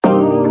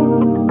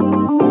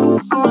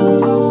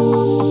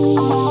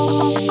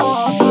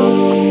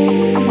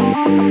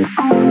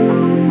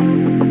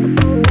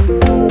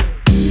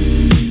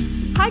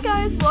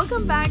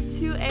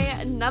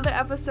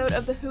episode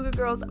of the Hege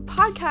Girls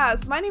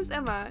podcast. My name's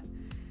Emma.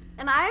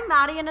 And I'm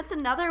Maddie, and it's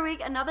another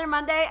week, another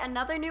Monday,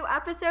 another new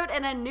episode,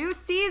 and a new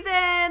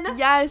season.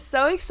 Yes,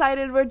 so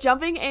excited. We're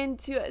jumping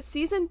into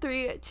season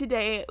 3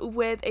 today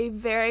with a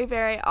very,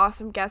 very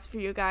awesome guest for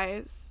you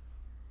guys.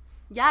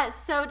 Yes,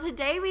 so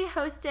today we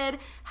hosted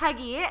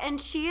Hege, and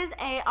she is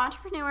an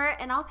entrepreneur,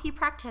 NLP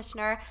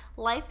practitioner,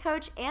 life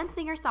coach, and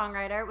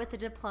singer-songwriter with a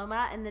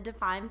diploma in the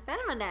Divine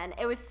Feminine.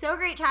 It was so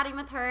great chatting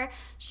with her.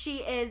 She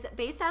is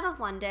based out of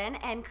London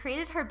and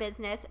created her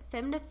business,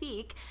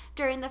 Femnifique,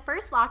 during the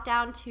first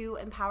lockdown to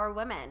empower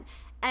women.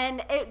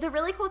 And the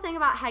really cool thing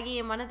about Hege,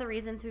 and one of the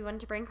reasons we wanted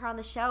to bring her on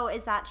the show,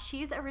 is that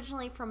she's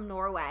originally from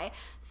Norway.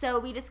 So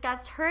we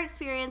discussed her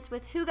experience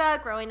with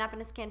Hege growing up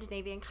in a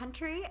Scandinavian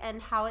country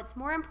and how it's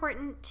more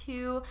important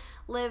to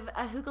live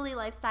a Hugely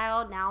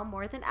lifestyle now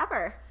more than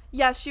ever.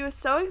 Yeah, she was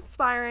so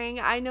inspiring.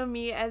 I know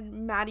me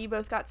and Maddie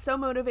both got so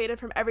motivated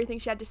from everything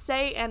she had to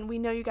say, and we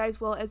know you guys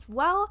will as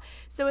well.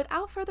 So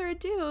without further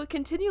ado,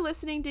 continue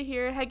listening to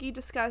hear Hege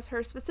discuss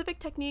her specific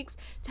techniques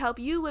to help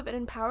you live an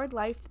empowered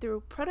life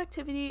through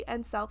productivity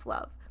and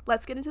self-love.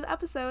 Let's get into the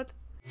episode.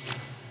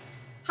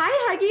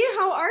 Hi, Hege.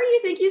 How are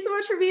you? Thank you so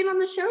much for being on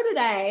the show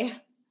today.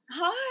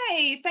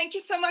 Hi. Thank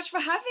you so much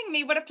for having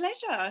me. What a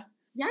pleasure.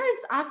 Yes,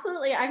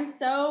 absolutely. I'm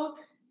so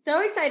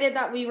excited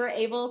that we were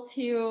able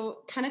to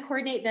kind of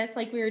coordinate this.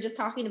 Like we were just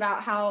talking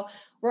about how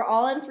we're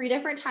all in 3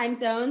 different time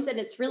zones, and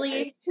it's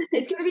going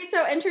to be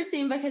so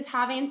interesting because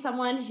having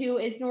someone who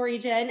is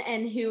Norwegian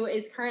and who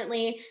is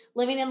currently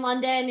living in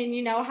London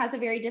and, has a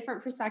very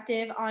different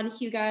perspective on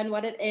Hege and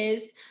what it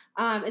is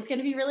going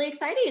to be really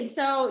exciting.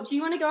 So do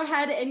you want to go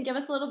ahead and give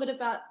us a little bit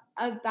about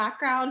a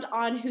background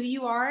on who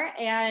you are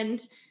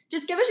and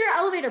just give us your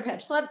elevator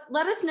pitch.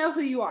 Let us know who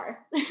you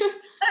are.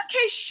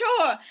 Okay,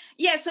 sure.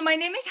 Yeah, so my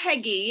name is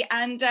Hege,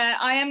 and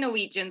I am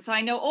Norwegian, so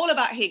I know all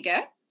about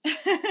Hege.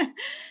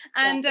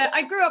 And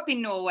I grew up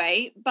in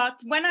Norway, but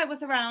when I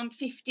was around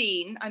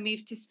 15, I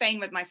moved to Spain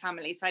with my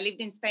family. So I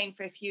lived in Spain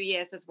for a few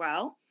years as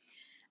well,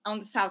 on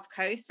the south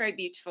coast, very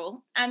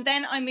beautiful. And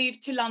then I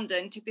moved to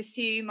London to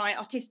pursue my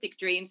artistic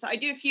dreams. So I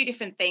do a few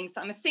different things.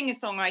 I'm a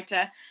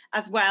singer-songwriter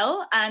as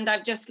well, and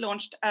I've just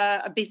launched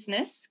a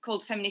business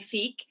called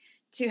Femnifique,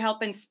 to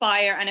help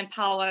inspire and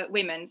empower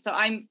women. So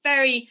I'm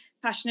very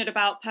passionate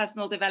about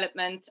personal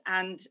development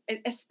and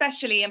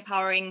especially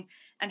empowering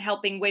and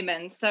helping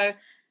women. So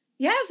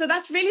so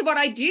that's really what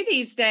I do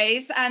these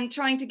days, and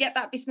trying to get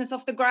that business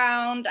off the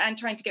ground and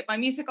trying to get my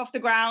music off the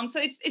ground. So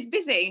it's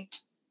busy.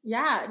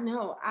 Yeah,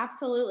 no,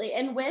 absolutely.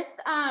 And with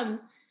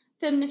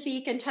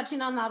Femnifique and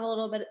touching on that a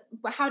little bit,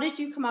 how did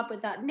you come up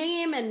with that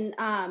name?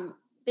 And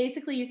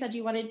basically you said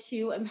you wanted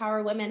to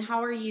empower women.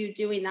 How are you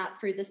doing that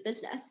through this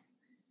business?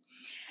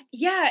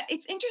 Yeah,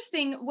 it's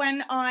interesting.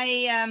 When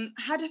I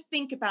had to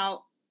think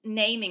about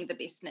naming the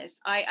business,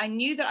 I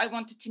knew that I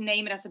wanted to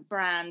name it as a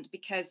brand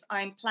because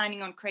I'm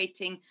planning on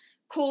creating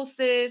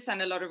courses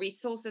and a lot of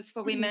resources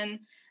for women.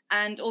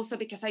 And also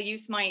because I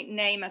use my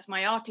name as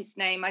my artist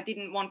name, I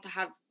didn't want to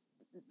have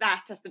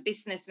that as the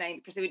business name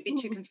because it would be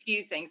too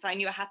confusing. So I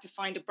knew I had to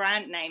find a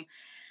brand name.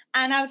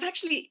 And I was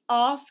actually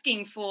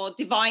asking for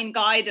divine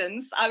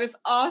guidance. I was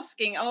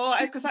asking,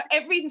 because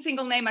every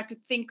single name I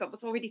could think of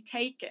was already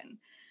taken.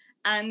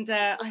 And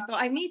I thought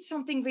I need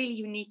something really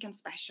unique and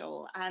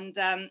special. And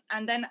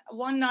then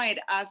one night,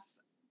 as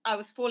I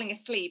was falling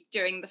asleep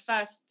during the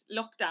first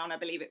lockdown, I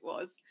believe it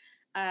was,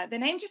 the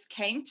name just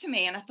came to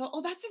me. And I thought,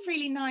 that's a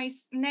really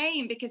nice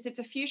name because it's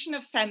a fusion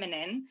of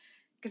feminine,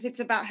 because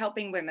it's about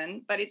helping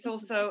women, but it's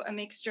also a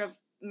mixture of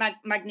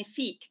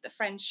magnifique, the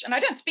French. And I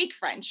don't speak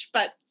French,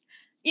 but,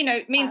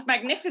 it means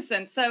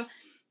magnificent. So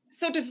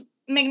sort of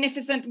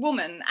magnificent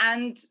woman.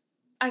 And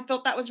I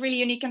thought that was really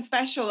unique and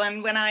special.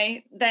 And when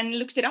I then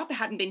looked it up, it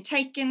hadn't been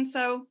taken.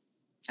 So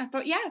I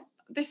thought,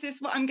 this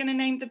is what I'm going to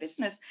name the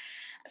business.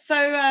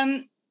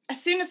 So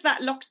as soon as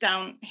that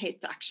lockdown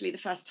hit, actually, the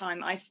first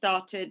time, I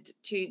started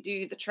to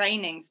do the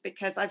trainings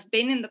because I've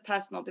been in the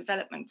personal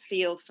development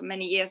field for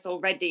many years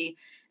already.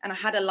 And I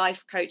had a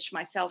life coach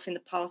myself in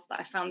the past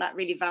that I found that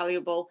really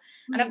valuable.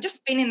 And I've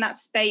just been in that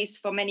space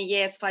for many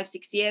years,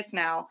 5-6 years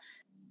now.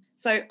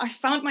 So I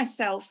found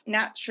myself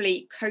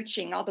naturally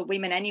coaching other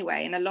women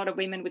anyway. And a lot of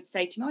women would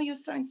say to me, you're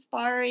so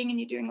inspiring and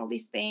you're doing all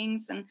these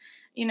things. And,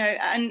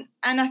 and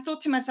I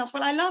thought to myself,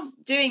 well, I love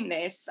doing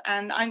this.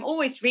 And I'm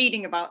always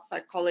reading about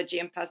psychology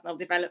and personal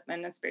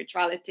development and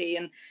spirituality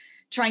and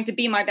trying to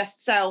be my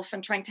best self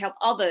and trying to help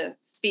others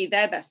be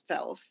their best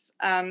selves.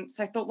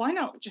 So I thought, why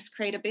not just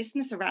create a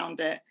business around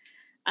it?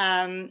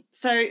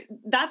 So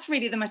that's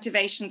really the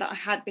motivation that I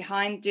had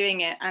behind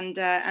doing it. And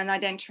I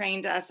then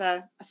trained as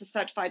a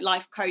certified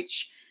life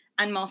coach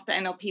and master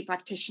NLP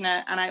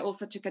practitioner. And I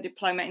also took a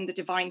diploma in the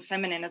Divine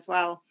Feminine as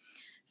well.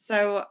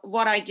 So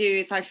what I do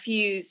is I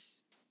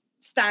fuse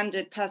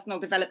standard personal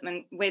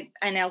development with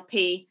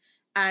NLP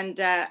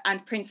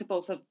and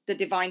principles of the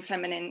Divine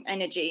Feminine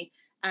energy.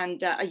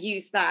 And I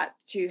use that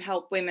to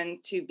help women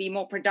to be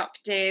more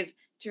productive,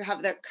 to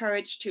have the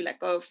courage to let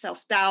go of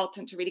self-doubt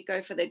and to really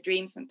go for their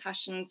dreams and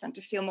passions and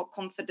to feel more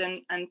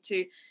confident and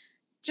to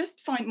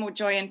just find more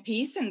joy and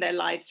peace in their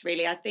lives,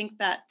 really. I think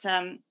that,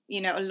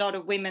 a lot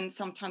of women,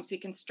 sometimes we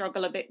can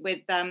struggle a bit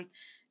with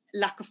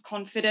lack of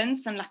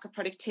confidence and lack of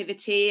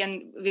productivity.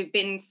 And we've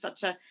been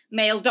such a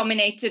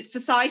male-dominated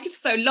society for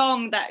so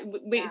long that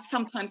we're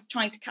sometimes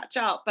trying to catch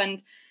up.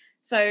 And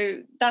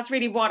so that's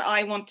really what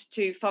I wanted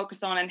to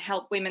focus on, and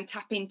help women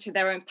tap into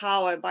their own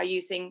power by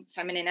using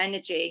feminine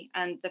energy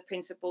and the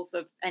principles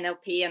of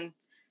NLP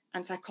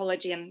and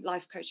psychology and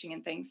life coaching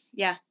and things.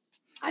 Yeah.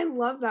 I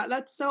love that.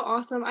 That's so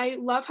awesome. I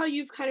love how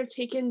you've kind of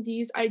taken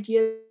these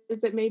ideas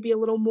that may be a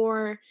little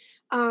more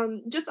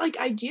just like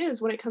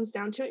ideas when it comes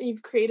down to it, and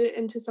you've created it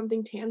into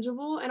something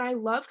tangible. And I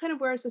love kind of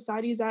where our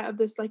society's at, of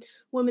this like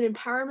woman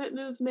empowerment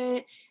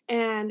movement,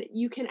 and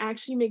you can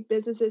actually make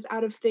businesses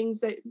out of things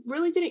that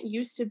really didn't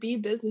used to be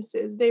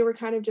businesses. They were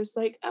kind of just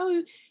like,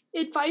 oh,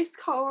 advice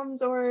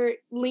columns or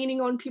leaning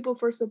on people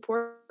for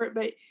support.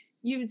 But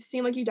you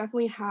seem like you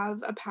definitely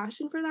have a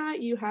passion for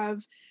that. You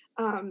have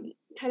kind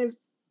of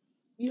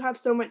you have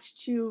so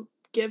much to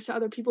give to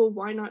other people.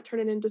 Why not turn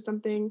it into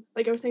something,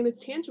 like I was saying,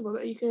 that's tangible,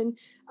 that you can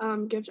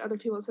give to other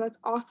people? So that's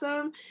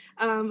awesome.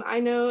 I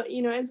know,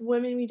 as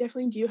women, we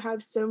definitely do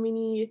have so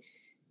many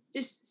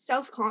just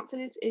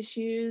self-confidence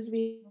issues.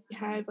 We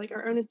have like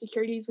our own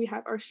insecurities. We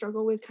have our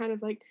struggle with kind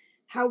of like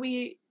how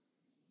we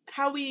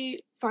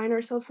find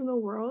ourselves in the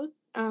world.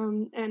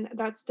 And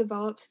that's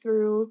developed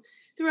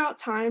throughout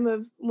time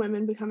of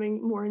women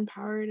becoming more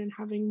empowered and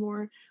having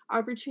more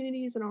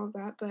opportunities and all of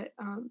that. But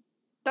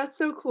that's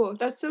so cool.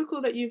 That's so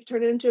cool that you've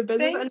turned it into a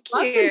business. Thank And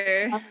love the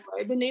name, you. by the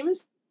way. The name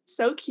is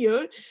so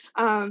cute.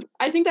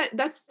 I think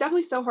that's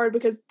definitely so hard,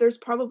 because there's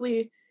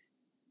probably,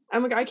 oh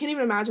my God, I can't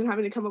even imagine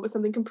having to come up with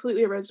something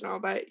completely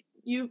original, but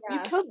you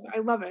killed it. I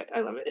love it.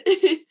 I love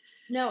it.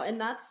 No, and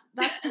that's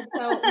good.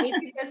 So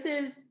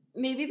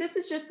maybe this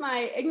is just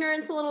my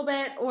ignorance a little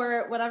bit,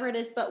 or whatever it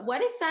is, but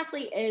what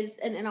exactly is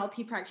an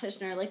NLP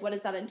practitioner? Like, what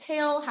does that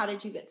entail? How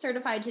did you get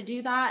certified to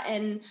do that?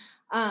 And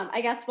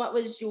I guess, what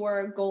was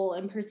your goal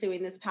in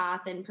pursuing this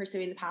path and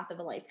pursuing the path of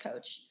a life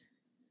coach?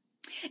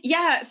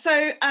 Yeah,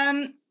 so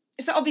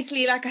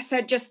obviously, like I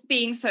said, just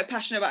being so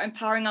passionate about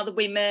empowering other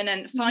women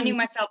and finding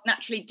myself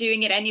naturally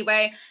doing it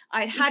anyway.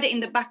 I had it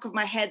in the back of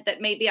my head that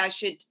maybe I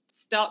should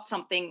start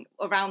something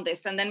around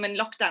this. And then when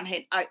lockdown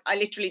hit, I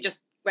literally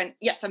just went,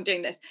 yes, I'm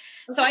doing this.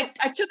 Okay. So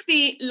I took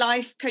the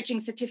life coaching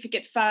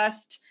certificate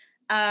first.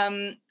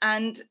 And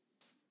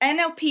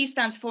NLP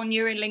stands for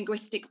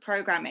Neuro-Linguistic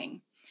Programming.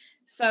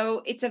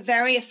 So it's a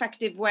very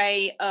effective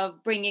way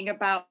of bringing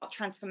about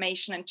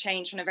transformation and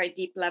change on a very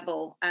deep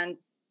level, and,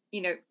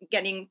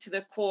 getting to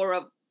the core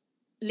of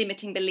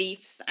limiting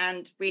beliefs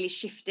and really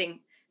shifting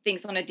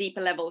things on a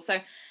deeper level. So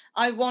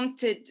I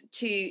wanted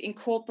to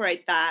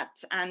incorporate that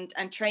and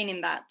train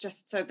in that,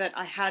 just so that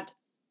I had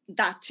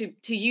that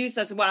to use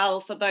as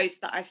well for those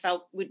that I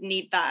felt would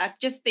need that. I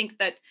just think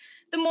that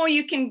the more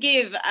you can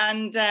give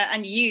and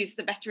use,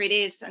 the better it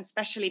is, and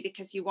especially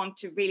because you want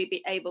to really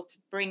be able to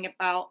bring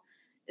about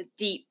a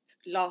deep,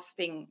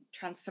 lasting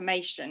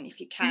transformation if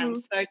you can.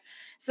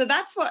 So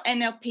that's what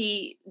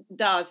NLP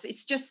does.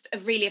 It's just a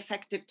really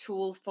effective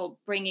tool for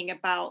bringing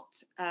about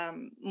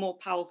more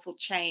powerful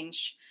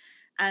change,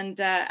 and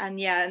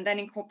then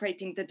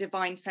incorporating the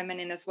divine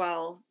feminine as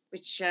well,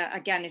 which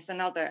again is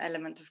another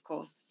element, of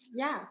course.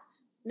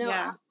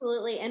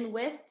 Absolutely. And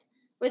with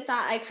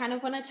that, I kind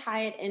of want to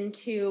tie it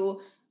into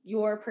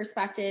your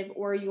perspective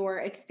or your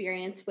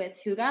experience with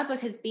Hege,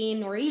 because being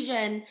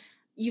Norwegian,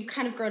 you've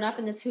kind of grown up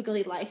in this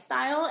Hygge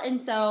lifestyle.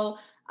 And so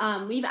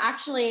we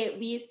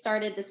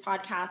started this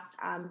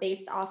podcast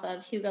based off of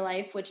Hygge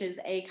Life, which is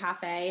a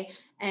cafe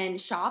and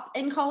shop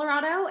in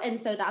Colorado. And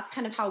so that's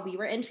kind of how we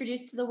were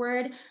introduced to the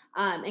word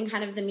and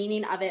kind of the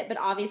meaning of it. But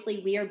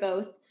obviously we are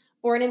both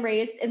born and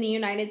raised in the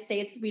United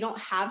States. We don't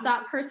have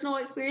that personal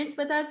experience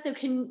with us. So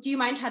do you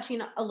mind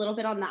touching a little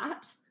bit on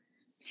that?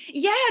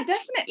 Yeah,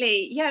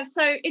 definitely. Yeah,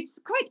 so it's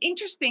quite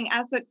interesting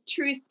as a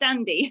true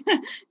standee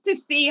to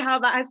see how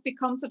that has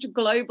become such a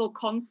global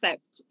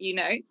concept,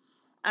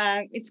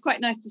 It's quite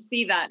nice to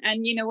see that.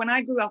 And, when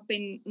I grew up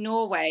in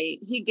Norway,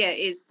 Hygge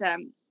is,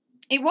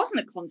 it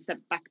wasn't a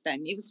concept back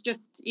then. It was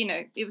just,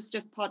 it was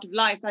just part of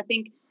life. I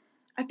think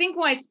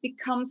why it's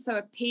become so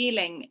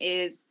appealing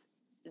is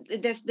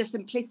there's the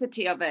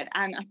simplicity of it.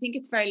 And I think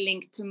it's very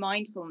linked to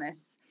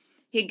mindfulness.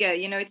 Hygge,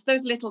 it's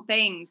those little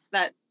things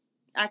that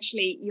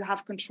actually you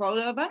have control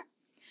over.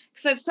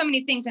 So there's so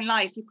many things in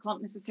life you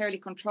can't necessarily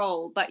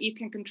control, but you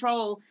can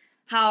control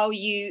how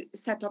you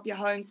set up your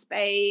home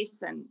space.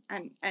 And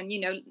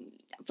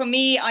for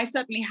me, I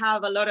certainly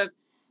have a lot of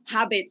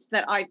habits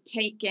that I've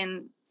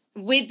taken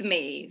with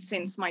me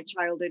since my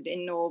childhood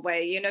in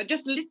Norway,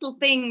 just little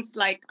things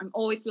like I'm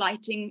always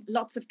lighting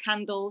lots of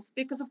candles,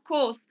 because of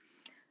course,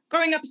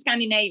 growing up in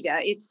Scandinavia,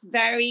 it's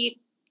very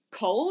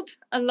cold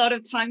a lot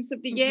of times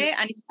of the year,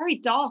 and it's very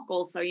dark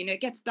also.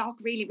 It gets dark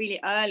really, really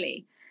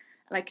early,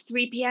 like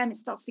 3 p.m. it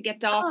starts to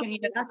get dark, and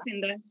that's in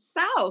the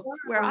south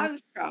where I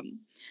was from.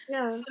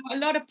 So a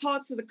lot of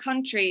parts of the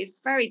country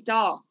is very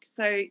dark,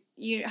 so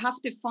you have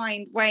to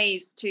find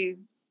ways to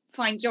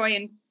find joy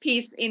and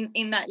peace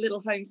in that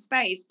little home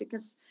space,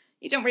 because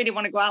You don't really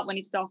want to go out when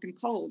it's dark and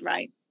cold,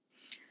 right?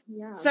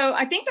 Yeah. So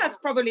I think that's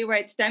probably where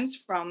it stems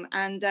from.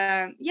 And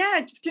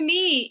yeah, to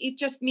me, it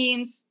just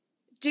means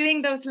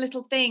doing those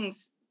little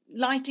things,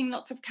 lighting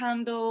lots of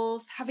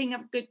candles, having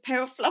a good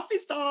pair of fluffy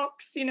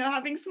socks,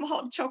 having some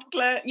hot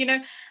chocolate,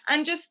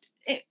 and just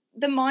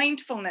the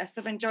mindfulness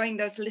of enjoying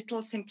those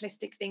little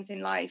simplistic things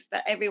in life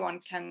that everyone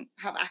can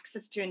have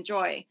access to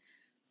enjoy.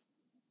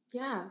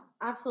 Yeah,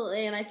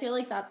 absolutely. And I feel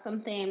like that's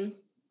something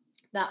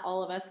that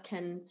all of us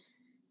can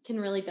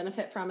really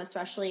benefit from,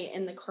 especially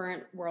in the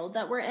current world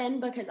that we're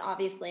in, because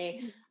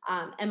obviously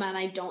Emma and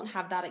I don't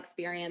have that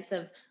experience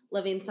of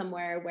living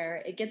somewhere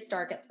where it gets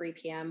dark at 3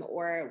 p.m.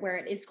 or where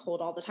it is cold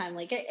all the time.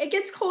 Like it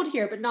gets cold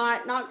here, but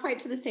not quite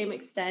to the same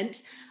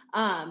extent.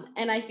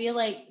 And I feel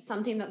like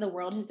something that the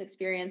world has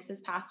experienced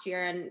this past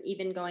year and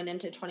even going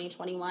into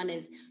 2021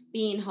 is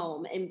being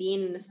home and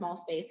being in a small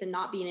space and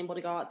not being able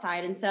to go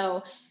outside. And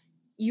so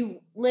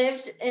you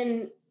lived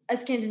in a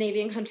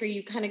Scandinavian country,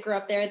 you kind of grew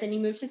up there, then you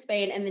moved to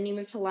Spain, and then you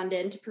moved to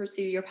London to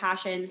pursue your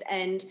passions.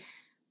 And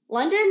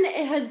London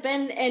has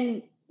been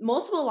in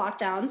multiple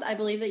lockdowns. I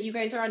believe that you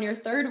guys are on your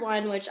third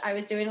one, which I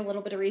was doing a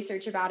little bit of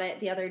research about it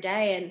the other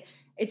day, and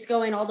it's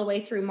going all the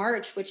way through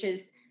March, which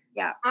is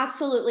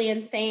absolutely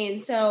insane.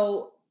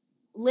 So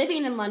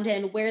living in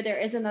London where there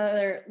is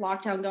another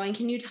lockdown going,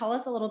 can you tell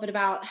us a little bit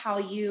about how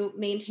you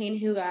maintain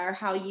Hege, or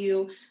how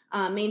you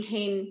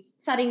maintain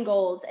setting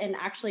goals and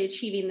actually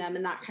achieving them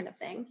and that kind of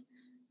thing?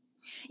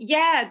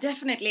 Yeah,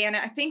 definitely. And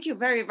I think you're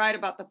very right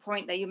about the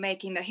point that you're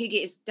making, that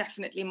Hege is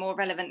definitely more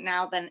relevant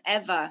now than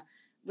ever,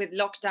 with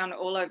lockdown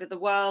all over the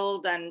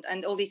world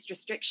and all these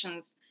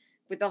restrictions,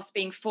 with us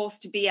being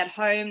forced to be at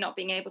home, not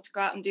being able to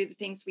go out and do the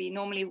things we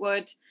normally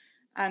would.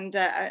 And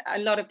a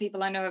lot of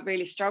people I know have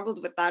really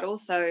struggled with that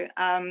also.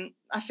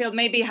 I feel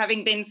maybe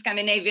having been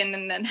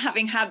Scandinavian and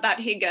having had that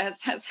Hege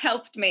has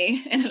helped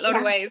me in a lot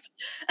of ways.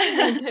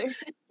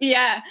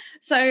 Yeah.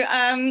 So,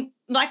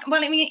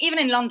 well, I mean, even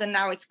in London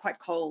now, it's quite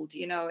cold,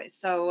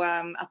 So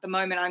at the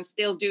moment, I'm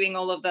still doing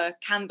all of the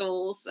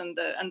candles and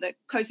the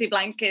cozy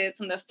blankets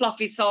and the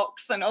fluffy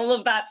socks and all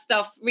of that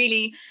stuff,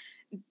 really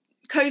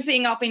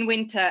cozying up in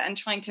winter and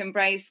trying to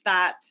embrace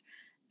that.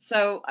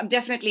 So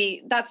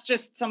that's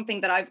just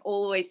something that I've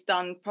always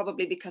done,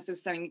 probably because it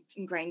was so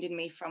ingrained in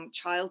me from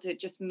childhood,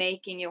 just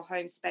making your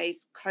home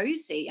space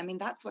cozy. I mean,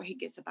 that's what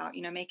Hege is about,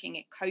 making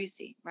it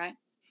cozy, right?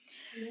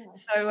 Yeah.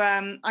 So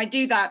I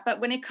do that. But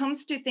when it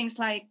comes to things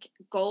like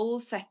goal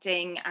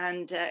setting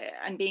and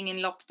being in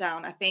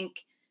lockdown, I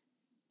think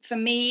for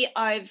me,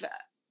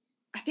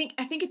 I think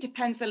it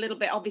depends a little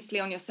bit,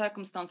 obviously, on your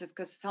circumstances,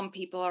 because some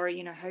people are,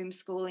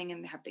 homeschooling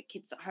and they have the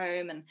kids at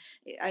home, and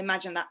I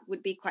imagine that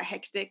would be quite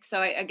hectic.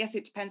 So I guess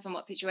it depends on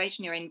what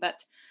situation you're in.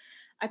 But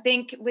I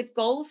think with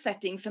goal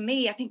setting, for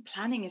me, I think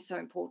planning is so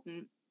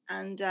important,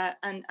 and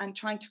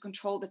trying to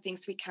control the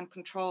things we can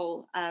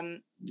control,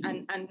 and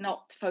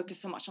not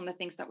focus so much on the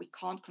things that we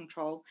can't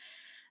control.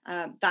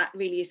 That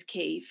really is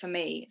key for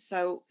me.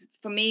 So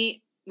for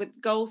me,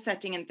 with goal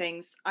setting and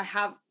things, I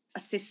have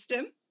a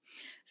system.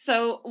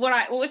 So what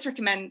I always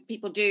recommend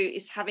people do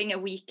is having a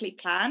weekly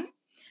plan,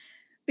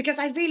 because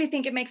I really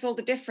think it makes all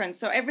the difference.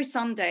 So every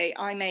Sunday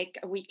I make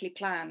a weekly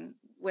plan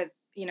with,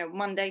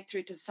 Monday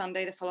through to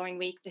Sunday the following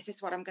week. This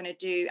is what I'm going to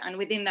do. And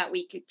within that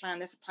weekly plan,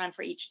 there's a plan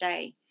for each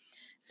day,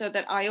 so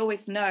that I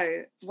always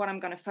know what I'm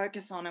going to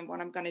focus on and what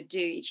I'm going to do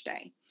each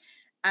day.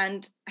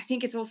 And I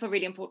think it's also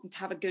really important to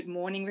have a good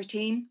morning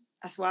routine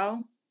as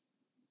well,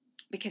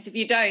 because if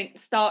you don't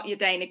start your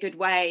day in a good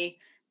way,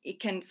 it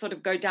can sort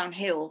of go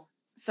downhill.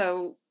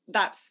 So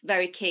that's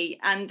very key.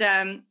 And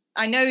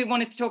I know we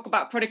wanted to talk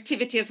about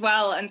productivity as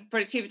well, and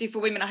productivity for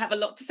women. I have a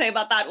lot to say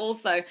about that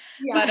also.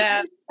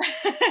 Yeah.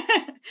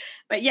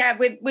 But yeah,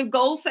 with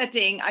goal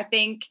setting, I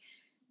think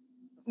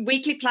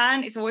weekly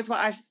plan is always what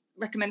I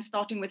recommend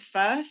starting with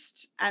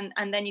first, and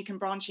then you can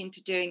branch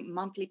into doing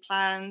monthly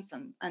plans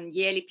and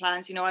yearly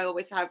plans. I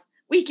always have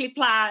weekly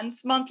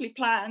plans, monthly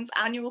plans,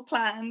 annual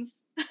plans.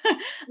 Yeah.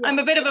 I'm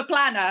a bit of a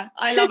planner.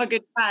 I love a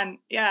good plan.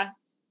 Yeah.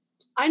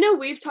 I know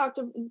we've talked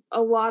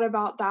a lot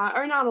about that,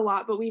 or not a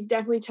lot, but we've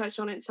definitely touched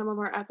on it in some of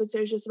our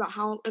episodes, just about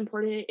how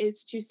important it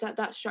is to set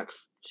that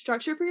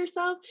structure for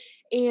yourself.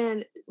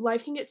 And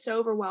life can get so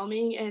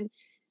overwhelming, and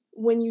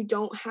when you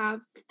don't have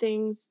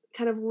things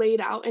kind of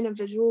laid out in a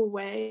visual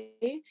way,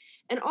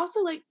 and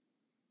also, like,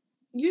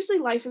 usually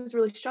life is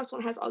really stressful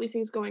and has all these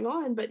things going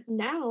on, but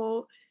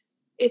now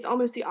it's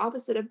almost the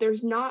opposite. If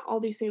there's not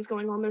all these things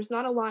going on, there's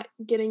not a lot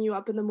getting you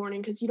up in the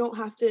morning, because you don't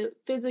have to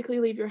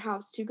physically leave your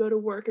house to go to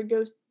work or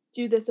go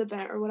do this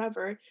event or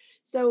whatever.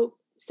 So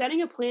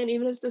setting a plan,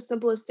 even if it's the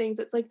simplest things,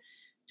 it's like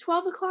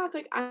 12 o'clock,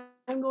 like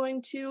I'm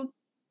going to,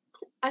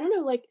 I don't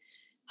know, like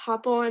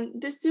hop on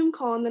this Zoom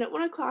call, and then at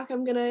 1 o'clock,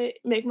 I'm going to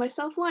make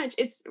myself lunch.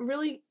 It's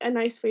really a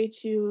nice way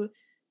to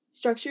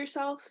structure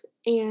yourself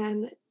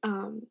and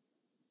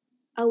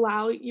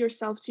allow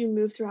yourself to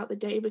move throughout the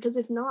day, because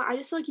if not, I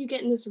just feel like you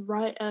get in this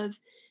rut of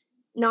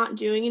not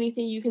doing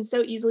anything. You can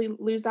so easily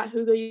lose that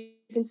Hege.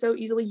 You can so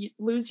easily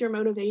lose your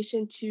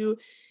motivation to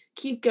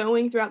keep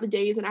going throughout the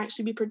days and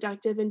actually be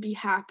productive and be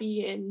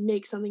happy and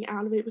make something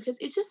out of it, because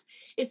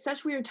it's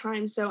such weird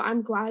times. So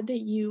I'm glad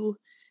that you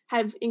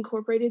have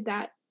incorporated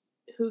that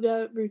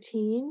Hygge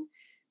routine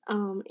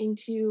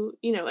into,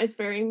 it's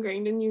very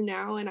ingrained in you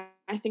now. And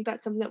I think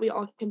that's something that we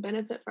all can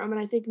benefit from. And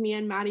I think me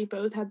and Maddie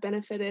both have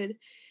benefited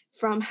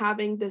from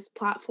having this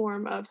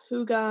platform of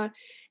Hygge.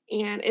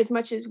 And as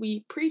much as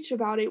we preach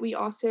about it, we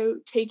also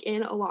take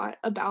in a lot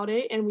about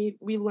it, and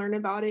we learn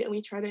about it, and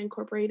we try to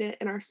incorporate it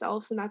in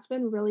ourselves. And that's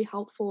been really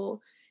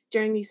helpful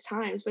during these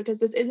times, because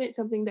this isn't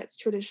something that's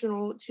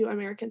traditional to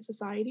American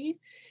society.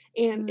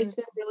 And it's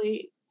been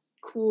really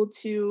cool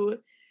to,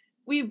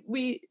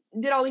 we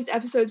did all these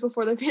episodes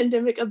before the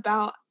pandemic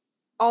about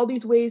all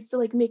these ways to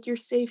like make your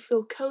safe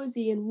feel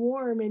cozy and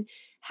warm and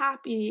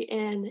happy.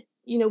 And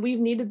we've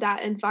needed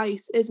that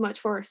advice as much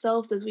for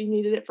ourselves as we've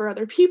needed it for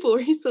other people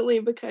recently,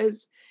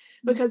 because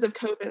of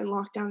COVID and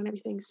lockdown and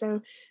everything.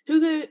 So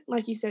Hygge,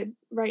 like you said,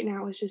 right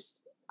now is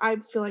just, I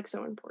feel like,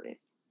 so important.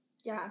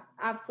 Yeah,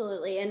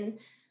 absolutely. And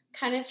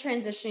kind of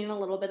transitioning a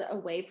little bit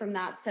away from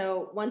that.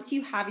 So once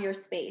you have your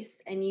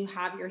space and you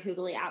have your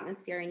Hygge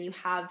atmosphere and you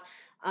have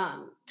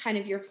kind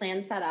of your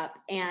plan set up,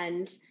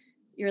 and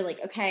you're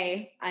like,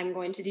 okay, I'm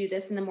going to do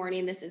this in the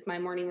morning. This is my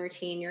morning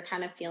routine. You're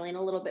kind of feeling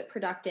a little bit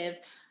productive.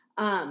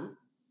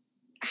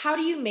 How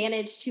do you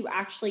manage to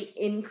actually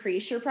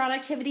increase your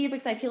productivity?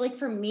 Because I feel like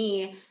for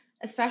me,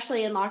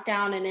 especially in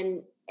lockdown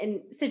and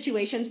in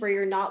situations where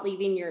you're not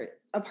leaving your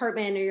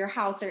apartment or your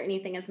house or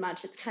anything as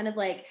much, it's kind of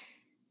like,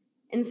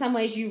 in some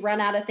ways you run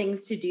out of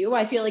things to do.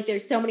 I feel like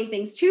there's so many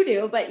things to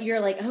do, but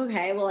you're like,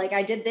 okay, well, like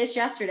I did this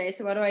yesterday,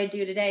 so what do I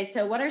do today?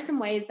 So what are some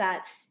ways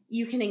that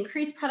you can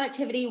increase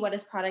productivity? What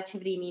does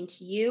productivity mean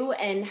to you?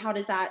 And how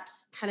does that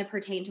kind of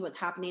pertain to what's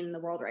happening in the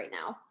world right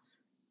now?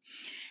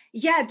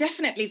 Yeah,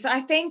 definitely. So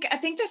I think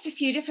there's a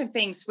few different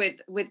things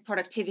with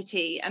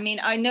productivity. I mean,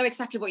 I know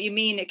exactly what you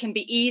mean. It can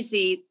be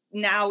easy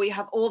now. We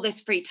have all this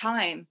free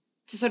time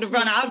to sort of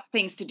run out of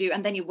things to do,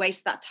 and then you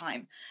waste that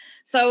time.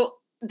 So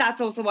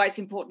that's also why it's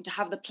important to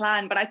have the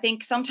plan. But I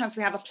think sometimes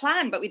we have a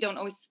plan, but we don't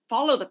always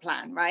follow the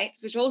plan, right?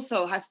 Which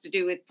also has to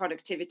do with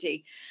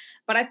productivity.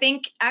 But I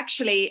think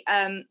actually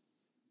a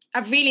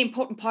really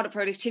important part of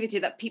productivity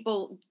that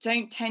people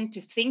don't tend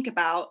to think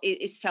about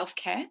is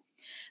self-care.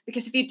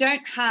 Because if you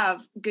don't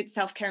have good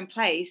self-care in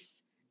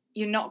place,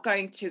 you're not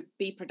going to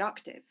be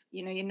productive.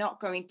 You're not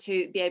going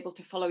to be able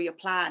to follow your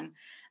plan.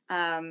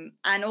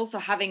 And also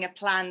having a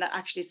plan that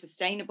actually is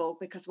sustainable,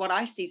 because what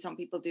I see some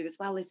people do as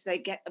well is they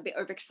get a bit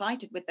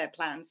overexcited with their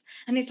plans.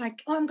 And it's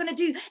like, oh, I'm going to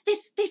do this.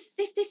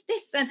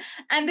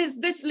 And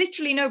there's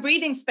literally no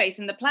breathing space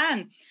in the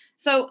plan.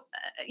 So,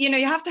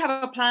 you have to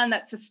have a plan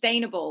that's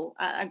sustainable,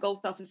 and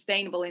goals that are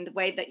sustainable in the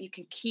way that you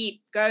can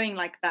keep going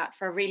like that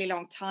for a really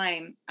long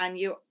time. And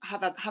you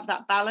have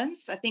that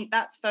balance. I think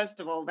that's, first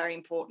of all, very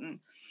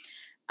important.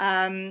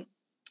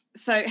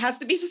 So it has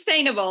to be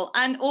sustainable.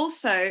 And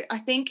also, I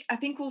think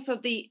also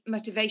the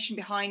motivation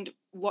behind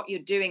what you're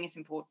doing is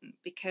important,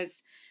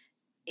 because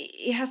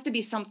it has to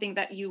be something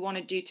that you want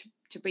to do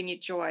to bring you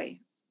joy.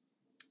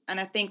 And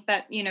I think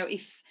that,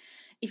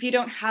 if you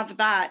don't have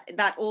that,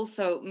 that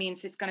also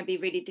means it's going to be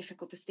really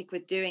difficult to stick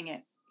with doing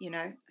it,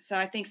 So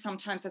I think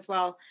sometimes as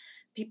well,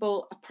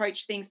 people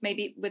approach things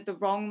maybe with the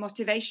wrong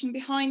motivation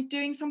behind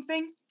doing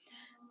something.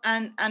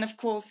 And of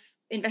course,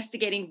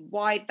 investigating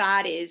why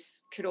that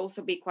is could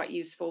also be quite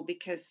useful,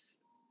 because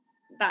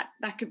that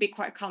could be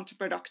quite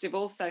counterproductive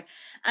also.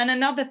 And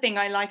another thing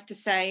I like to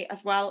say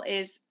as well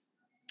is,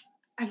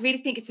 I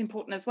really think it's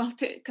important as well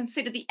to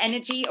consider the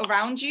energy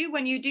around you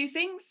when you do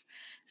things.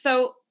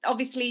 So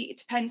obviously it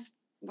depends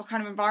what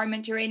kind of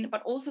environment you're in,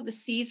 but also the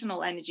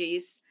seasonal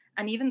energies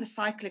and even the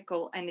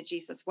cyclical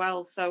energies as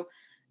well. So,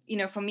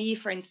 for me,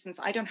 for instance,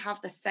 I don't have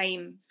the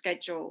same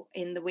schedule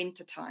in the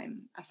winter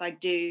time as I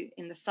do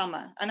in the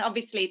summer. And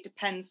obviously it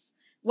depends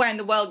where in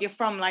the world you're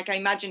from. Like, I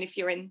imagine if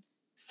you're in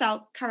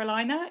South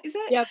Carolina, is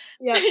it? Yep.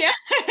 Yeah.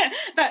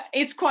 But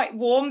it's quite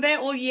warm there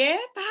all year,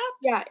 perhaps.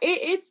 Yeah,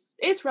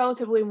 it's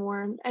relatively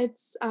warm.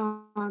 It's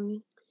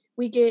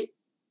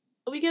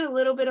we get a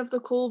little bit of the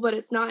cool, but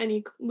it's not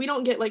we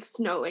don't get like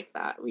snow like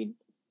that. We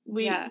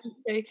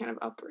stay kind of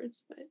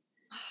upwards, but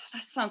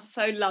that sounds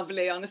so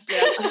lovely, honestly.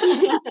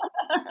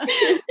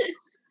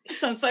 It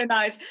sounds so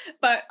nice.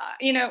 But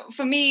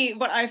for me,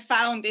 what I've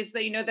found is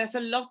that there's a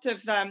lot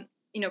of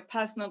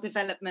personal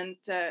development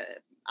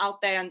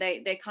out there, and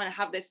they kind of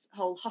have this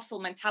whole hustle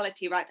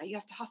mentality, right? That you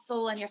have to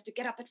hustle and you have to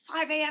get up at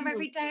 5 a.m.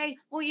 every day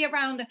all year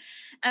round.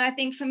 And I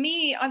think for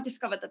me, I've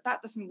discovered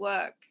that doesn't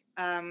work,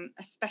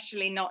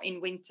 especially not in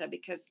winter,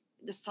 because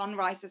the sun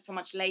rises so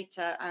much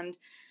later and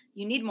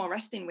you need more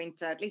rest in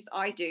winter. At least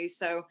I do.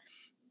 So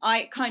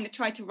I kind of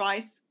try to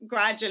rise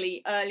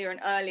gradually earlier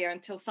and earlier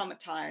until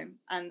summertime,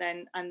 and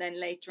then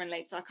later and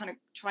later. So I kind of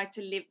try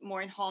to live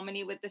more in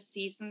harmony with the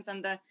seasons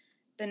and the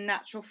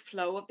natural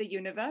flow of the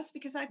universe,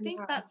 because I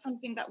think that's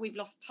something that we've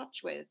lost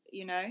touch with.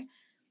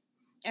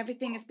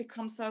 Everything has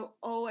become so,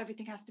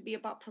 everything has to be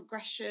about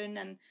progression,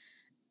 and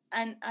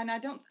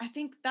I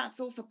think that's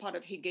also part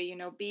of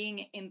Hygge,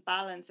 being in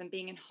balance and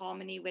being in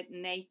harmony with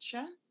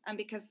nature, And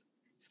because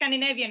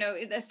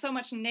Scandinavia, there's so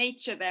much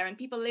nature there, and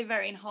people live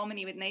very in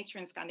harmony with nature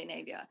in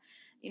Scandinavia.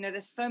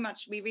 There's so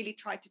much, we really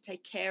try to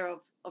take care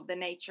of the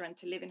nature and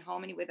to live in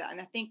harmony with it.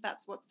 And I think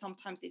that's what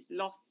sometimes is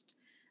lost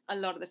a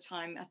lot of the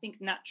time. I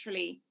think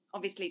naturally,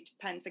 obviously it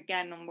depends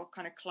again on what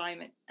kind of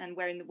climate and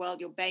where in the world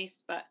you're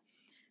based, but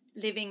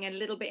living a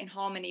little bit in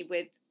harmony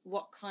with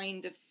what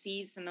kind of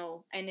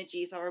seasonal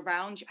energies are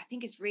around you, I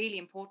think is really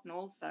important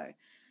also,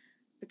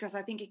 because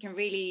I think it can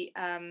really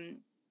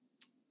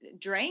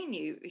drain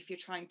you if you're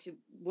trying to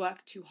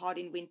work too hard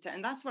in winter.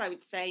 And that's what I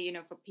would say,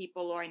 for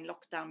people who are in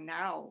lockdown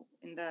now,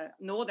 in the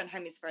northern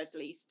hemisphere at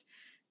least,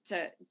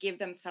 to give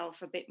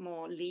themselves a bit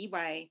more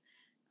leeway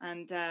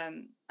and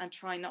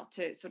try not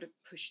to sort of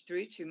push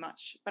through too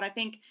much. But I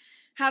think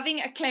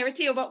having a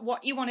clarity about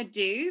what you want to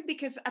do,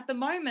 because at the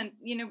moment,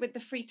 with the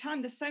free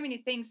time, there's so many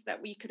things that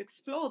we could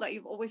explore that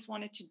you've always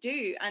wanted to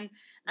do, and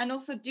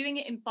also doing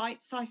it in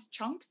bite-sized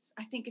chunks,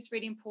 I think is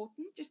really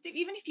important. Just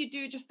even if you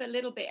do just a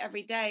little bit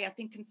every day, I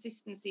think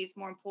consistency is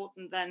more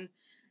important than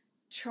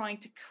trying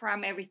to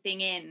cram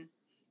everything in,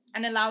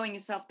 and allowing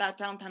yourself that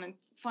downtime and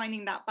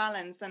finding that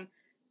balance, and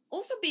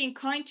also being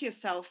kind to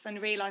yourself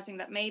and realizing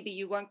that maybe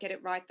you won't get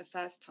it right the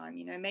first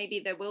time. Maybe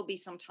there will be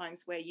some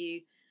times where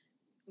you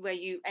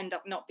end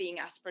up not being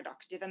as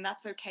productive, and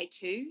that's okay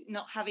too,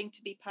 not having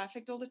to be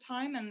perfect all the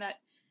time, and that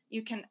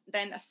you can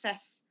then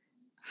assess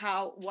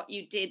what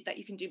you did that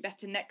you can do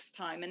better next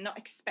time, and not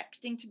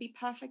expecting to be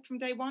perfect from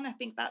day one. I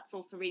think that's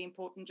also really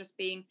important, just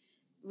being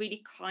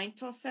really kind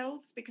to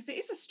ourselves, because it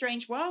is a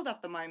strange world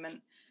at the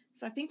moment,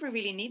 so I think we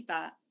really need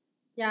that.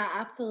 Yeah,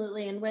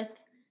 absolutely. And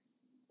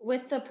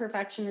with the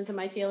perfectionism,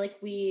 I feel like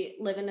we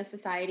live in a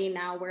society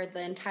now where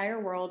the entire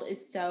world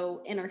is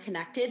so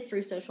interconnected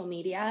through social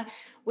media,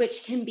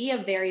 which can be a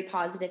very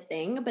positive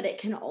thing, but it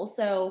can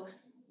also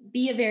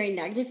be a very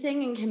negative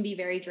thing and can be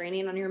very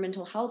draining on your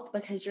mental health,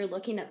 because you're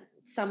looking at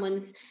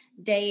someone's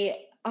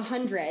day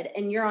 100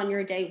 and you're on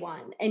your day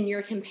 1 and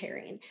you're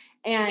comparing.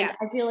 And Yeah.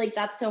 I feel like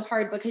that's so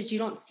hard because you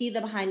don't see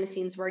the behind the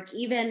scenes work.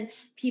 Even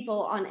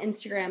people on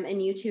Instagram and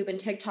YouTube and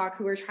TikTok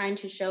who are trying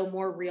to show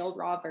more real,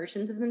 raw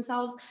versions of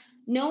themselves,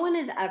 no one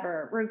is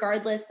ever,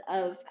 regardless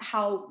of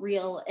how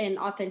real and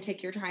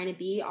authentic you're trying to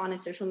be on a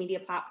social media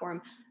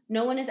platform,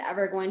 no one is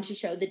ever going to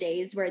show the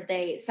days where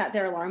they set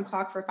their alarm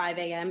clock for 5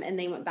 a.m. and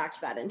they went back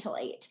to bed until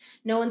 8.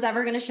 No one's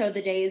ever going to show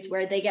the days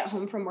where they get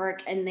home from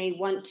work and they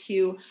want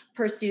to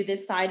pursue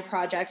this side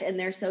project and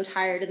they're so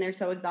tired and they're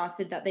so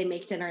exhausted that they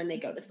make dinner and they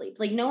go to sleep.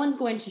 Like, no one's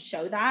going to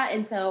show that.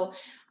 And so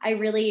I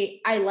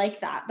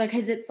like that,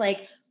 because it's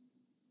like,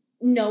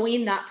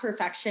 knowing that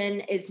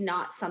perfection is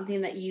not something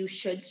that you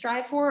should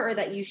strive for or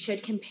that you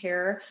should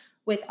compare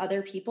with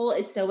other people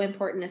is so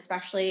important,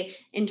 especially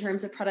in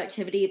terms of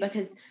productivity,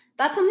 because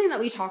that's something that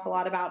we talk a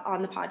lot about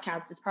on the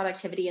podcast is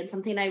productivity. And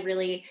something I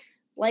really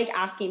like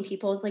asking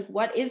people is like,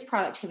 what is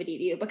productivity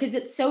to you? Because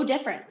it's so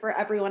different for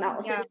everyone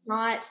else. Yeah.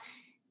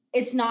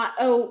 It's not,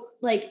 oh,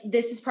 like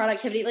this is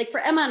productivity. Like for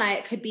Emma and I,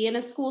 it could be in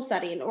a school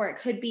setting, or it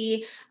could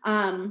be,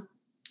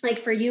 like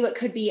for you, it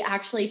could be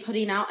actually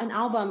putting out an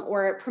album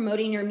or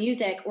promoting your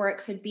music, or it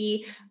could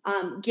be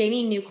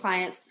gaining new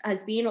clients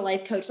as being a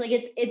life coach. Like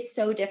it's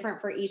so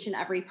different for each and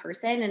every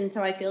person. And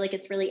so I feel like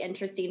it's really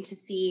interesting to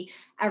see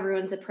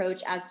everyone's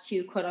approach as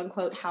to quote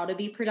unquote, how to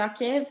be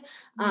productive,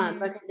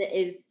 because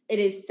it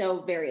is so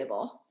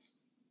variable.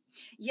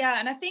 Yeah.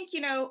 And I think,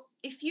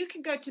 if you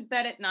can go to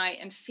bed at night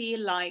and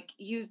feel like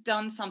you've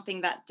done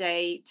something that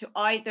day to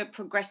either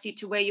progress you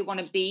to where you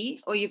want to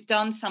be, or you've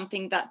done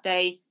something that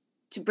day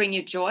to bring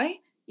you joy,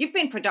 you've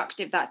been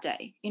productive that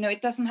day.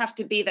 It doesn't have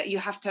to be that you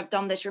have to have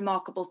done this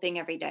remarkable thing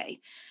every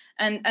day.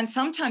 And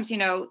sometimes,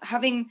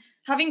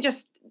 having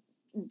just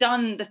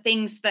done the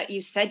things that you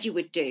said you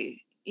would do,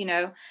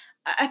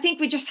 I think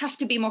we just have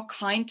to be more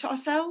kind to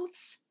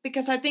ourselves,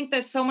 because I think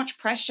there's so much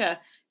pressure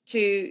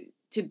to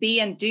be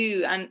and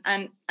do,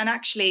 and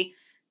actually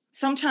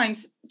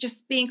sometimes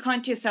just being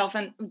kind to yourself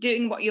and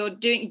doing what you're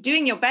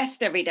doing your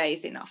best every day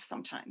is enough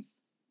sometimes.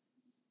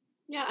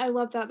 Yeah, I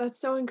love that. That's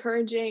so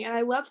encouraging. And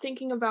I love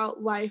thinking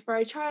about life, or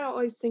I try to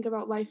always think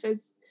about life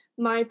as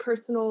my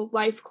personal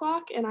life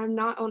clock, and I'm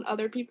not on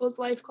other people's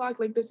life clock.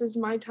 Like, this is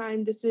my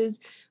time, this is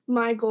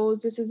my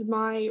goals, this is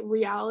my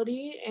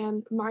reality,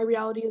 and my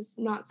reality is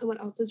not someone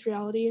else's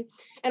reality.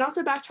 And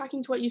also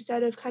backtracking to what you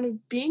said of kind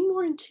of being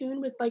more in tune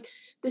with like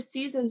the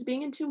seasons,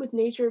 being in tune with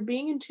nature,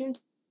 being in tune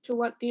to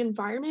what the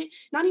environment,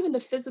 not even the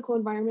physical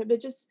environment, but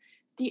just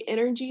the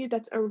energy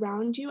that's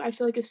around you, I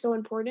feel like is so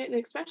important. And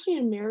especially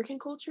in American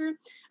culture,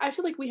 I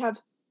feel like we have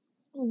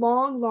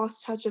long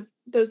lost touch of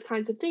those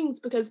kinds of things,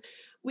 because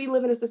we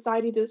live in a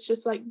society that's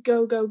just like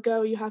go, go,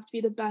 go. You have to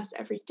be the best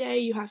every day.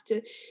 You have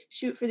to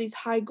shoot for these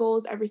high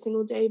goals every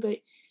single day, but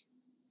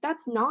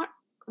that's not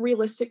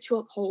realistic to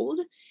uphold.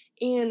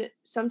 And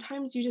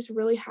sometimes you just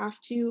really have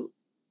to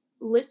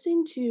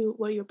listen to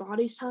what your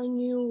body's telling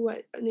you,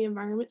 what the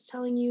environment's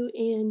telling you,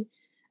 and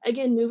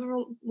again, move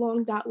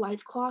along that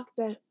life clock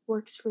that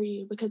works for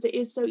you, because it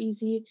is so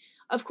easy.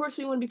 Of course,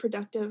 we want to be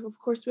productive. Of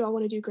course, we all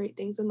want to do great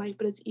things in life,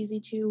 but it's easy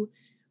to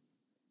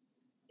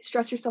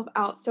stress yourself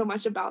out so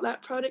much about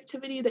that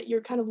productivity that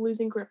you're kind of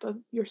losing grip of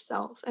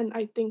yourself. And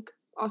I think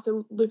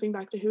also looping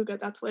back to Hege,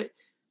 that's what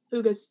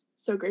Huge's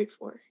so great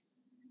for.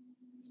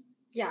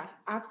 Yeah,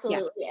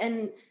 absolutely. Yeah.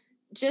 And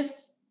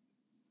just,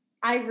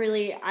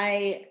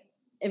 I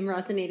am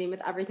resonating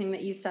with everything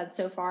that you've said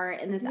so far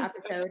in this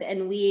episode.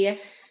 And we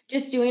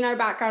just doing our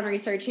background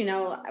research, you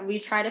know, we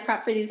try to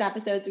prep for these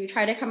episodes. We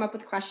try to come up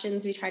with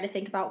questions. We try to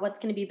think about what's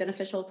going to be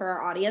beneficial for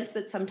our audience,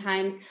 but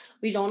sometimes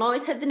we don't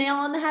always hit the nail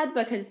on the head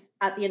because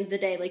at the end of the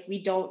day, like,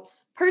 we don't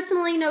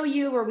personally know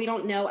you, or we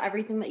don't know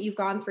everything that you've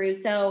gone through.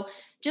 So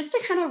just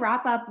to kind of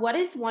wrap up, what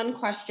is one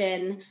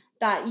question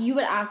that you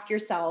would ask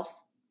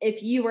yourself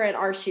if you were in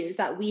our shoes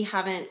that we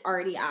haven't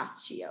already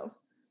asked you?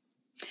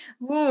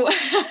 Ooh.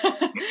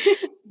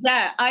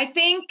 Yeah, I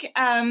think,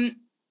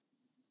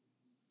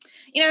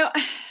 you know,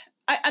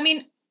 I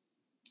mean,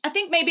 I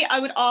think maybe I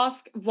would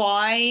ask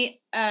why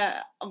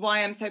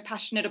I'm so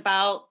passionate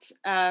about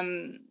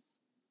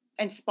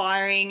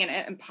inspiring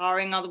and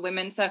empowering other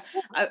women. So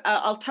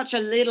I'll touch a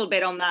little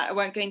bit on that. I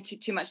won't go into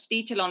too much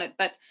detail on it,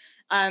 but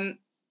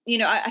you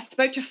know, I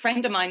spoke to a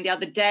friend of mine the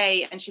other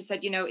day, and she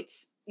said, you know,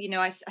 it's, you know,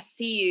 I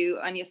see you,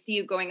 and you see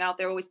you going out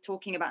there always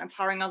talking about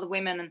empowering other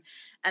women,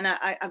 and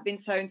I've been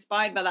so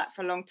inspired by that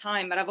for a long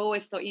time. But I've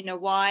always thought, you know,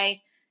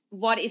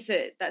 what is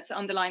it that's the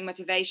underlying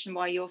motivation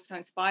why you're so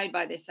inspired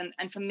by this?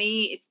 And for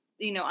me, it's,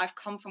 you know, I've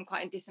come from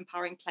quite a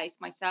disempowering place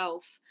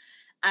myself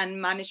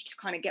and managed to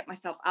kind of get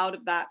myself out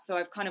of that. So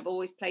I've kind of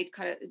always played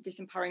kind of a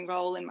disempowering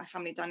role in my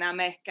family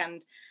dynamic,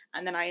 and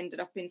then I ended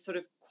up in sort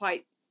of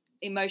quite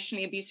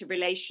emotionally abusive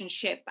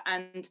relationship,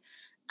 and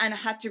I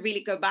had to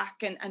really go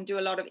back and do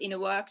a lot of inner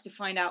work to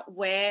find out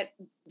where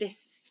this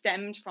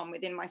stemmed from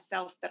within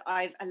myself, that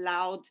I've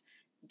allowed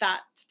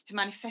that to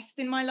manifest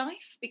in my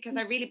life. Because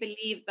I really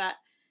believe that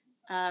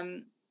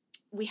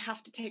we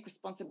have to take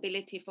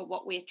responsibility for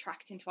what we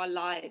attract into our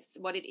lives,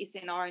 what it is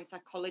in our own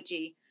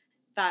psychology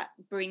that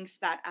brings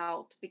that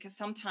out. Because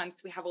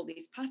sometimes we have all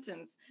these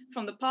patterns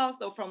from the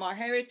past, or from our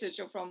heritage,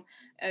 or from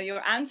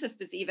your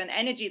ancestors, even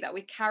energy that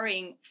we're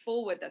carrying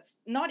forward that's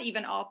not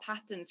even our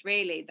patterns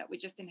really, that we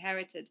just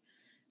inherited.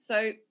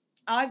 So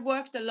I've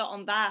worked a lot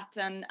on that,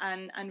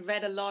 and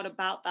read a lot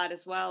about that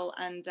as well.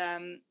 And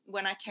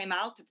when I came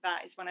out of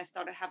that is when I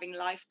started having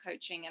life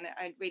coaching, and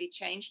it really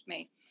changed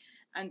me.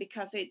 And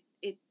because it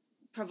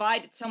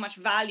provided so much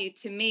value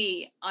to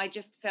me, I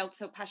just felt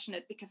so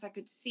passionate, because I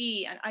could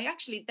see, and I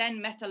actually then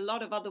met a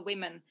lot of other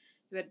women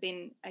who had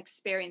been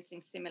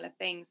experiencing similar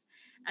things.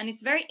 And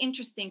it's very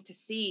interesting to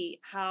see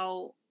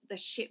how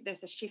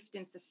there's a shift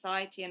in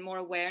society and more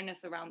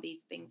awareness around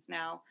these things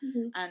now.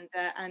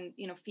 And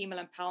you know,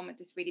 female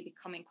empowerment is really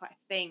becoming quite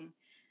a thing.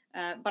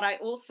 But I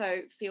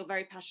also feel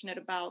very passionate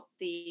about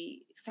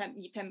the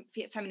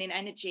feminine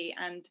energy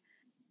and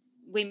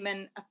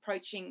women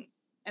approaching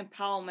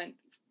empowerment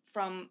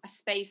from a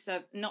space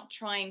of not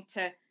trying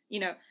to, you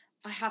know,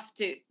 I have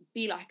to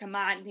be like a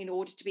man in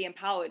order to be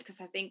empowered, because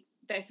I think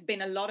there's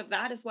been a lot of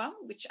that as well,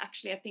 which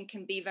actually I think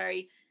can be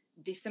very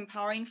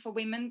disempowering for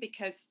women,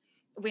 because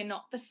we're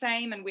not the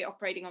same, and we're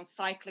operating on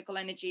cyclical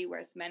energy,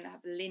 whereas men have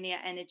linear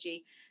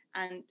energy,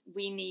 and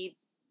we need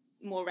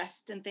more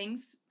rest and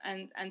things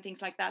and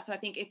things like that. So I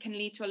think it can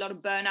lead to a lot of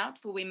burnout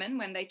for women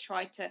when they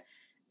try to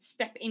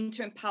step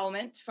into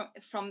empowerment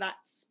from that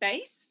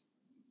space.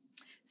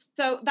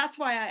 So that's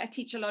why I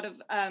teach a lot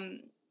of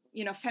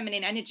you know,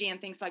 feminine energy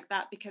and things like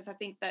that, because I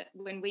think that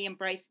when we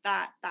embrace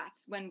that,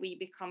 that's when we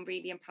become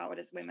really empowered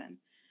as women.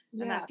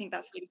 Yeah. And I think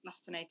that's really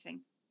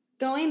fascinating.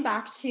 Going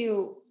back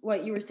to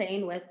what you were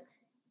saying with,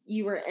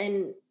 you were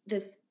in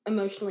this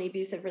emotionally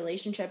abusive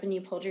relationship and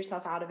you pulled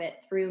yourself out of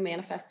it through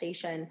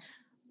manifestation.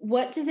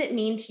 What does it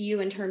mean to you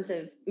in terms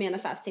of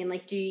manifesting?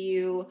 Like, do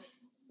you,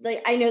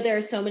 like, I know there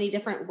are so many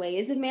different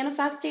ways of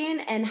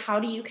manifesting, and how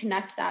do you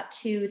connect that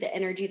to the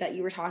energy that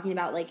you were talking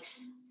about, like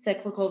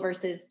cyclical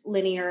versus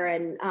linear,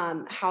 and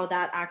how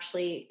that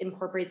actually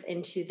incorporates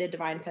into the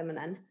divine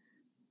feminine?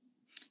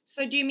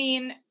 So do you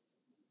mean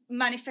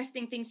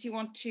manifesting things you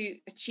want to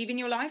achieve in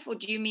your life, or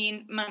do you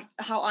mean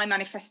how I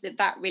manifested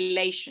that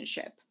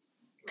relationship?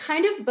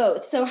 Kind of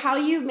both. So how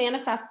you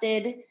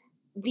manifested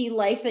the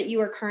life that you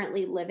are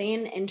currently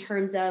living in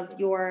terms of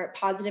your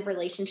positive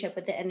relationship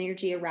with the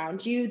energy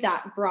around you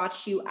that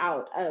brought you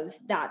out of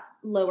that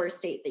lower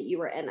state that you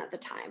were in at the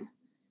time.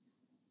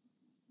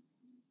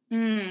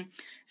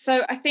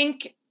 So I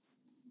think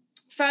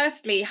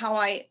firstly, how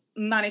I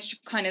managed to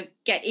kind of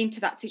get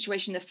into that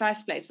situation in the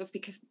first place was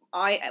because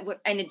I was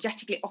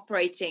energetically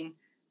operating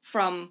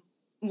from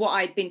what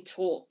I'd been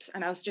taught,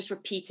 and I was just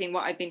repeating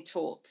what I'd been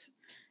taught,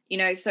 you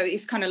know. So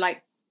it's kind of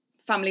like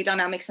family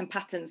dynamics and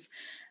patterns,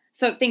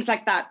 so things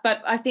like that.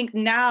 But I think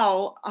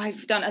now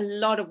I've done a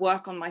lot of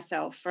work on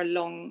myself for a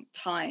long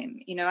time,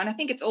 you know, and I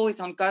think it's always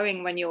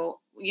ongoing when you're,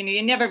 you know,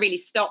 you never really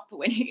stop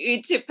when you're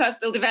into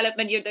personal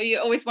development. You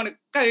always want to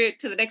go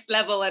to the next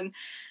level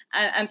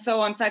and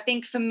so on. So I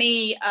think for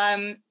me,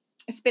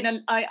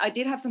 I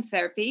did have some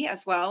therapy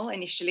as well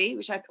initially,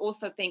 which I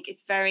also think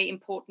is very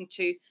important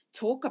to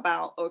talk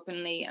about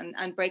openly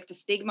and break the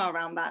stigma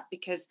around that,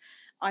 because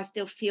I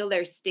still feel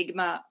there's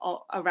stigma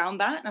around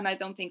that, and I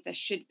don't think there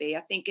should be.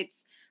 I think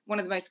it's one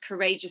of the most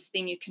courageous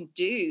thing you can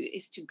do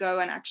is to go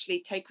and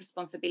actually take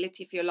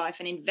responsibility for your life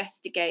and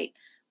investigate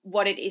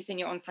what it is in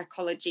your own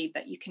psychology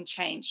that you can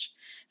change.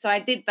 So I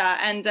did that,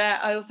 and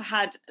I also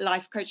had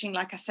life coaching,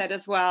 like I said,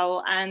 as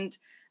well. And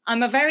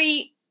I'm a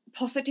very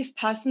positive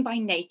person by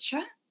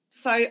nature,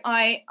 so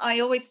I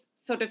always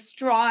sort of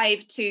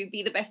strive to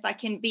be the best I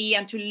can be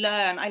and to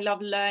learn. I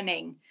love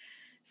learning.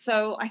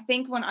 So I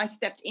think when I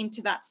stepped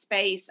into that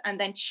space and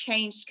then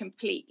changed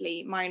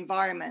completely my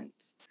environment,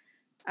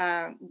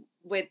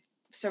 with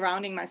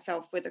surrounding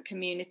myself with a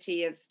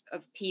community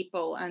of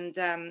people, and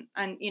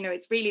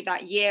it's really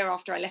that year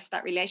after I left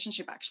that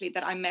relationship actually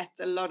that I met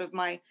a lot of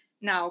my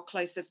now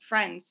closest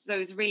friends. So it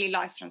was a really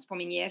life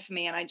transforming year for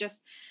me. And I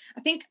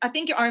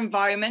think our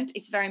environment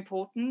is very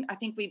important. I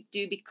think we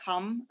do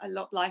become a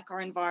lot like our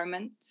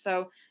environment.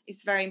 So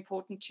it's very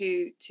important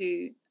to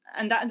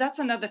and that's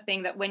another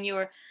thing, that when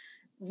you're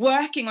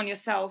working on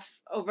yourself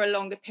over a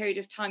longer period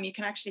of time, you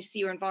can actually see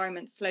your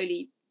environment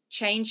slowly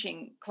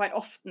changing quite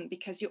often,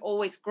 because you're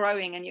always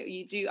growing, and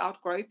you do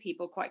outgrow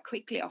people quite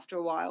quickly after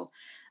a while.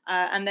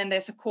 And then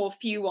there's a core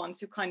few ones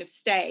who kind of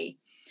stay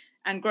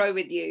and grow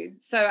with you.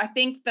 So I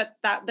think that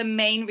the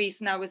main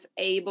reason I was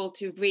able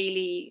to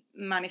really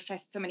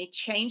manifest so many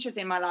changes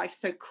in my life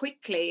so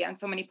quickly, and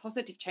so many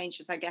positive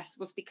changes, I guess,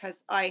 was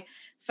because I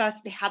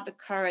firstly had the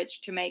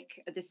courage to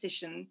make a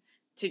decision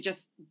to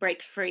just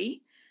break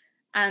free,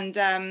 and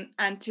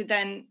to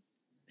then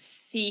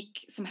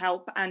seek some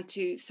help and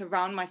to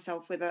surround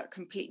myself with a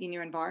completely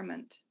new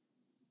environment.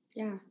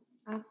 Yeah,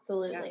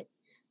 absolutely. Yeah.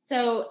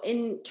 So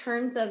in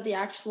terms of the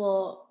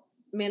actual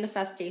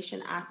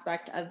manifestation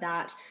aspect of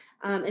that,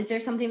 is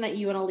there something that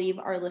you want to leave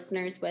our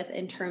listeners with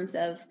in terms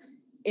of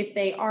if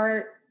they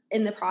are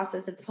in the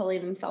process of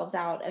pulling themselves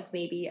out of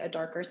maybe a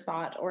darker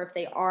spot, or if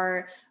they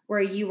are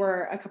where you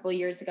were a couple of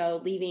years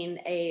ago, leaving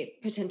a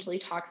potentially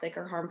toxic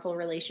or harmful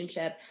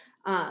relationship?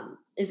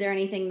 Is there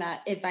anything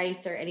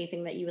advice or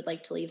anything that you would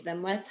like to leave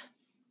them with?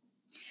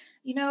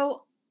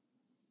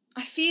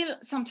 I feel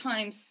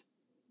sometimes,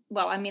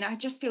 well, I mean, I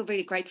just feel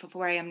really grateful for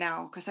where I am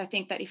now, because I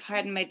think that if I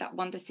hadn't made that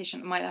one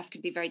decision, my life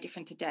could be very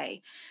different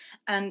today.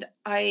 And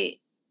I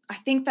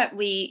think that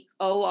we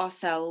owe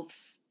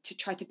ourselves to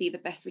try to be the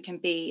best we can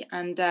be,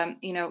 and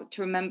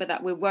to remember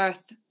that we're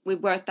worth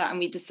that, and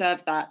we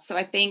deserve that. So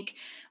I think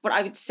what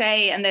I would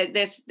say, and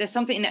there's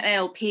something in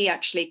NLP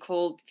actually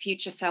called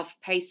future self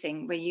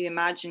pacing, where you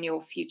imagine your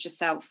future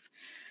self,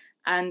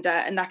 and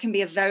that can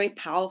be a very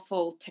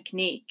powerful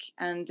technique.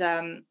 And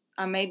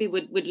I maybe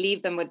would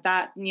leave them with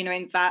that,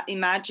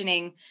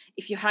 imagining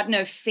if you had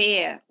no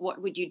fear,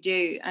 what would you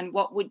do, and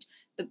what would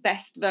the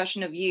best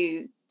version of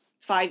you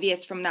 5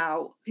 years from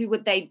now, who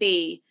would they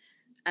be,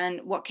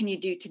 and what can you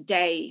do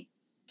today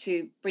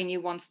to bring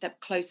you one step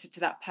closer to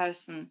that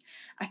person?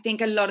 I think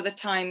a lot of the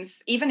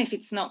times, even if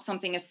it's not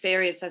something as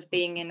serious as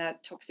being in a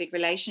toxic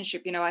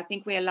relationship, I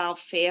think we allow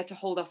fear to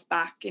hold us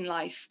back in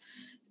life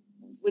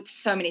with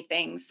so many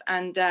things,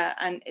 and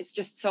it's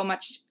just so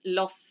much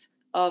loss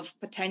of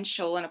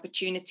potential and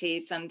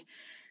opportunities, and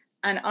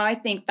I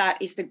think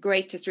that is the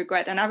greatest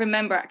regret. And I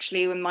remember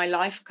actually when my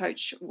life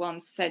coach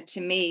once said to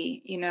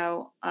me,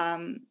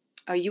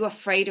 are you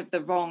afraid of the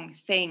wrong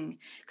thing?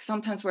 Because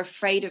sometimes we're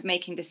afraid of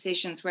making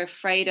decisions. We're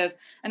afraid of,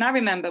 and I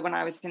remember when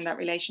I was in that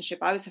relationship,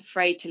 I was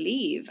afraid to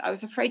leave. I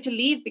was afraid to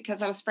leave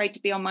because I was afraid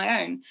to be on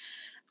my own.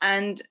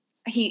 And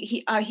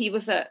he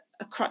was a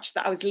crutch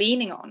that I was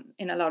leaning on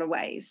in a lot of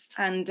ways.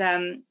 And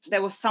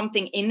there was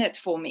something in it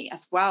for me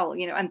as well,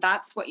 and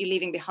that's what you're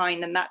leaving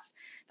behind. And that's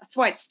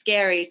why it's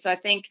scary. So I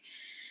think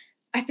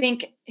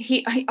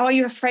are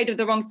you afraid of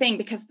the wrong thing?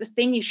 Because the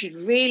thing you should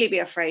really be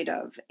afraid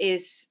of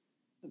is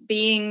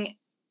being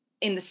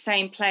in the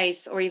same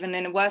place, or even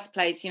in a worse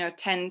place,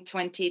 10,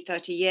 20,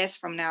 30 years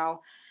from now,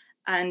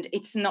 and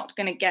it's not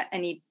going to get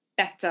any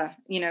better,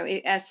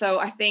 so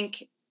I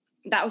think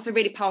that was a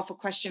really powerful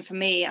question for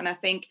me. And I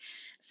think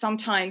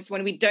sometimes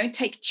when we don't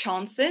take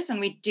chances and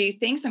we do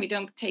things and we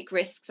don't take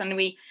risks and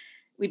we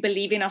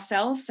believe in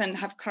ourselves and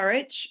have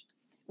courage,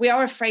 we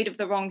are afraid of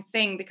the wrong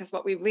thing, because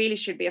what we really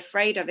should be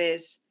afraid of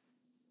is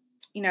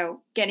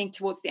getting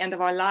towards the end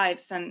of our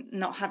lives and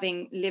not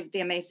having lived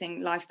the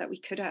amazing life that we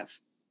could have.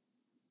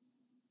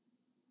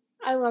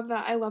 I love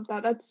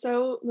that. That's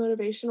so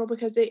motivational,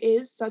 because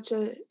it's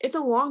a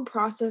long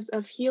process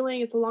of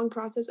healing. It's a long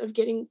process of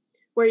getting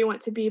where you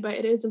want to be, but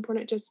it is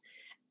important just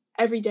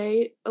every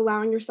day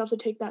allowing yourself to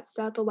take that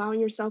step, allowing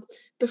yourself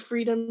the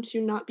freedom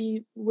to not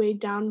be weighed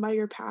down by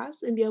your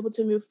past and be able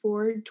to move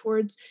forward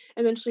towards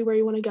eventually where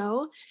you want to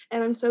go.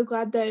 And I'm so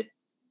glad that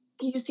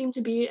you seem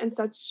to be in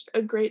such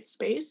a great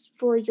space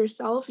for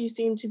yourself. You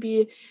seem to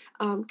be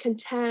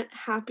content,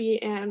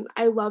 happy, and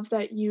I love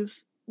that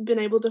you've been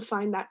able to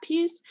find that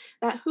peace,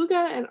 that hygge,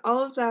 and all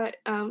of that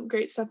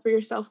great stuff for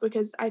yourself,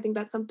 because I think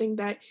that's something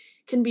that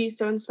can be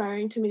so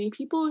inspiring to many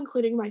people,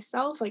 including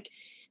myself. Like,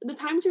 the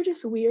times are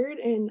just weird,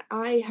 and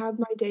I have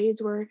my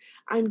days where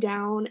I'm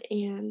down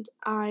and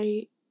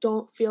I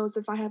don't feel as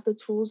if I have the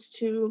tools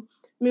to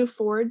move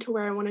forward to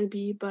where I want to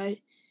be, but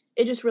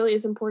it just really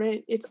is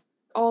important. It's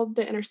all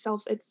the inner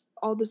self, it's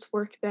all this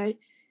work that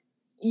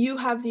you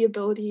have the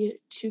ability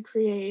to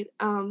create.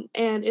 And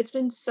it's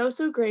been so,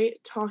 so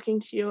great talking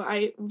to you.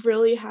 I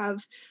really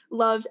have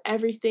loved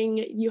everything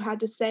you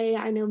had to say.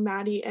 I know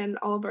Maddie and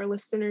all of our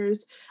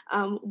listeners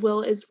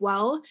will as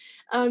well.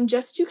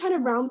 Just to kind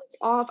of round this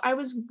off, I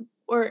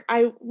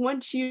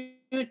want you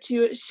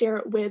to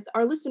share with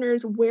our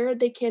listeners where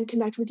they can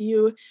connect with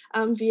you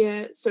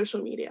via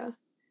social media.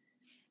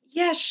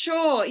 Yeah,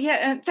 sure.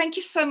 Yeah, thank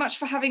you so much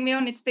for having me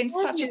on. It's been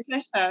such a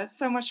pleasure,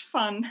 so much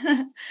fun.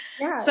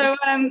 Yeah, So,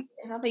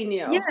 having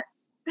you. yeah,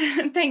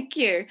 thank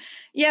you.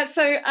 Yeah,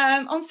 so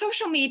on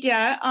social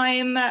media,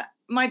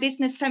 my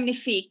business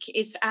Feminifique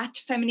is at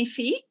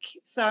Feminifique.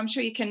 So I'm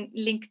sure you can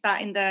link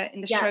that in the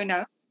show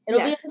notes. It'll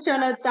be in the show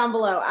notes down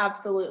below.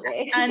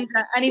 Absolutely. And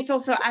it's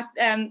also at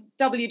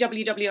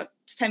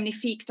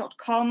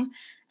www.feminifique.com.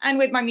 And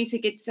with my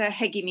music, it's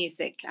Hege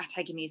Music, at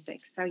Hege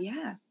Music. So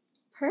yeah.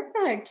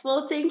 Perfect.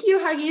 Well, thank you,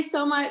 Hege,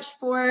 so much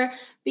for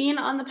being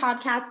on the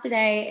podcast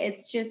today.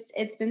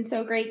 It's been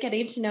so great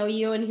getting to know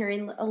you and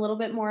hearing a little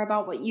bit more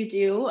about what you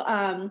do.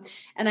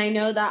 And I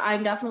know that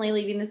I'm definitely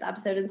leaving this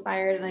episode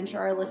inspired, and I'm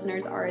sure our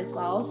listeners are as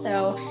well.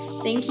 So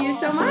thank you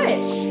so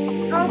much.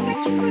 Oh,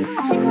 thank you so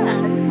much.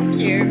 Yeah, thank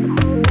you.